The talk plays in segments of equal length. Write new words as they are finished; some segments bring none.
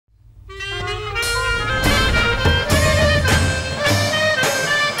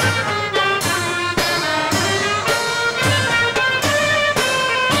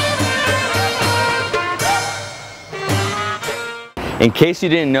In case you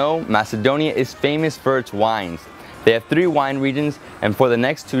didn't know, Macedonia is famous for its wines. They have 3 wine regions, and for the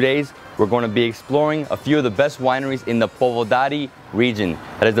next 2 days, we're going to be exploring a few of the best wineries in the Povardarie region.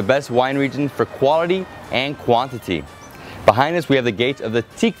 That is the best wine region for quality and quantity. Behind us, we have the gates of the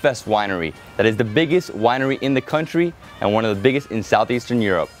Tikves Winery. That is the biggest winery in the country and one of the biggest in Southeastern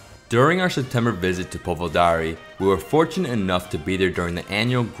Europe. During our September visit to Povardarie, we were fortunate enough to be there during the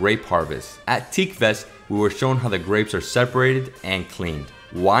annual grape harvest. At Tikves, we were shown how the grapes are separated and cleaned.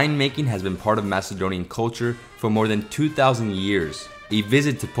 Winemaking has been part of Macedonian culture for more than 2,000 years. A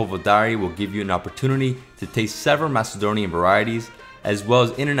visit to Povardarie will give you an opportunity to taste several Macedonian varieties as well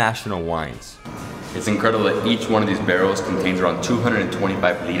as international wines. It's incredible that each one of these barrels contains around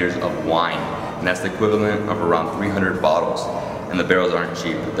 225 liters of wine, and that's the equivalent of around 300 bottles. And the barrels aren't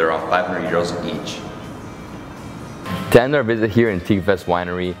cheap, they're around 500 euros each. To end our visit here in Tikves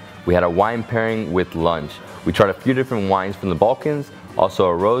Winery, we had a wine pairing with lunch. We tried a few different wines from the Balkans, also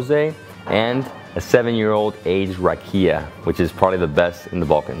a rosé, and a 7-year-old aged rakia, which is probably the best in the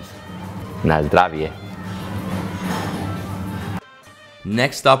Balkans. Na zdravie.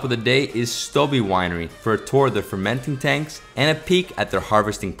 Next stop of the day is Stobi Winery for a tour of their fermenting tanks and a peek at their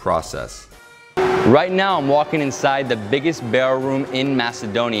harvesting process. Right now I'm walking inside the biggest barrel room in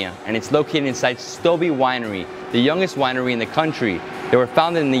Macedonia, and it's located inside Stobi Winery, the youngest winery in the country. They were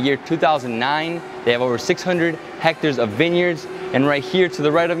founded in the year 2009. They have over 600 hectares of vineyards, and right here to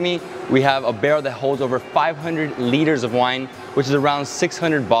the right of me we have a barrel that holds over 500 liters of wine, which is around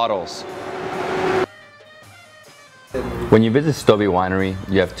 600 bottles. When you visit Stobi Winery,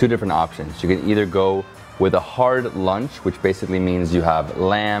 you have 2 different options. You can either go with a hard lunch, which basically means you have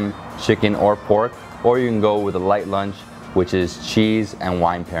lamb, chicken, or pork, or you can go with a light lunch, which is cheese and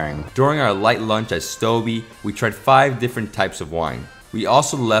wine pairing. During our light lunch at Stobi, we tried 5 different types of wine. We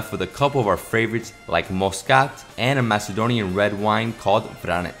also left with a couple of our favorites like Muscat and a Macedonian red wine called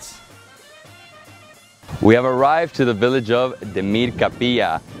Vranec. We have arrived to the village of Demir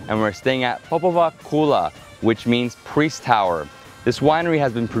Kapia, and we're staying at Popova Kula, which means priest tower. This winery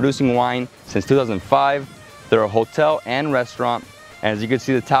has been producing wine since 2005. They're a hotel and restaurant, and as you can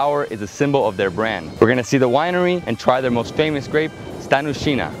see, the tower is a symbol of their brand. We're gonna see the winery and try their most famous grape,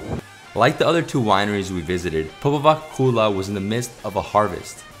 Stanushina. Like the other 2 wineries we visited, Popova Kula was in the midst of a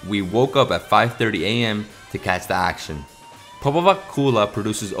harvest. We woke up at 5:30 a.m. to catch the action. Popova Kula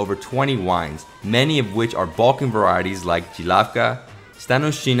produces over 20 wines, many of which are Balkan varieties like Jilavka,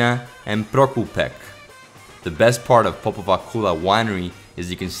 Stanushina, and Prokupek. The best part of Popova Kula Winery is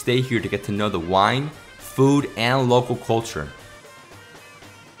you can stay here to get to know the wine, food, and local culture.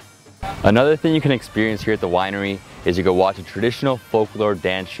 Another thing you can experience here at the winery is you can watch a traditional folklore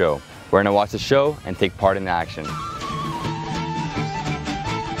dance show. We're gonna watch the show and take part in the action.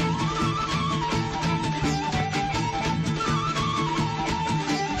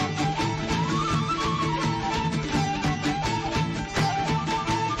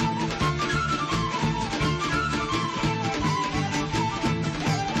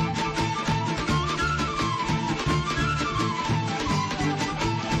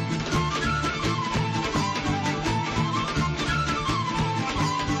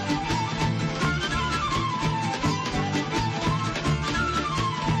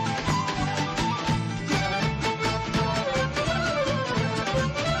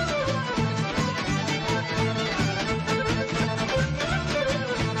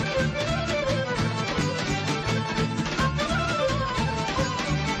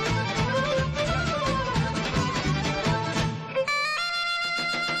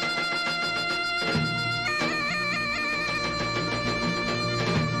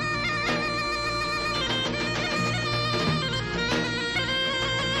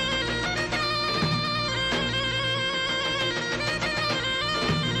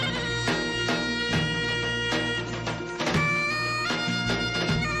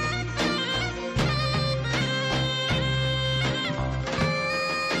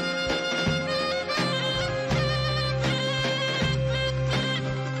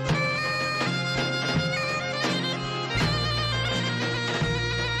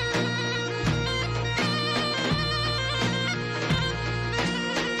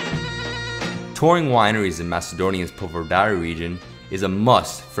 Touring wineries in Macedonia's Povardarie region is a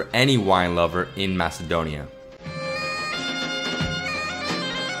must for any wine lover in Macedonia.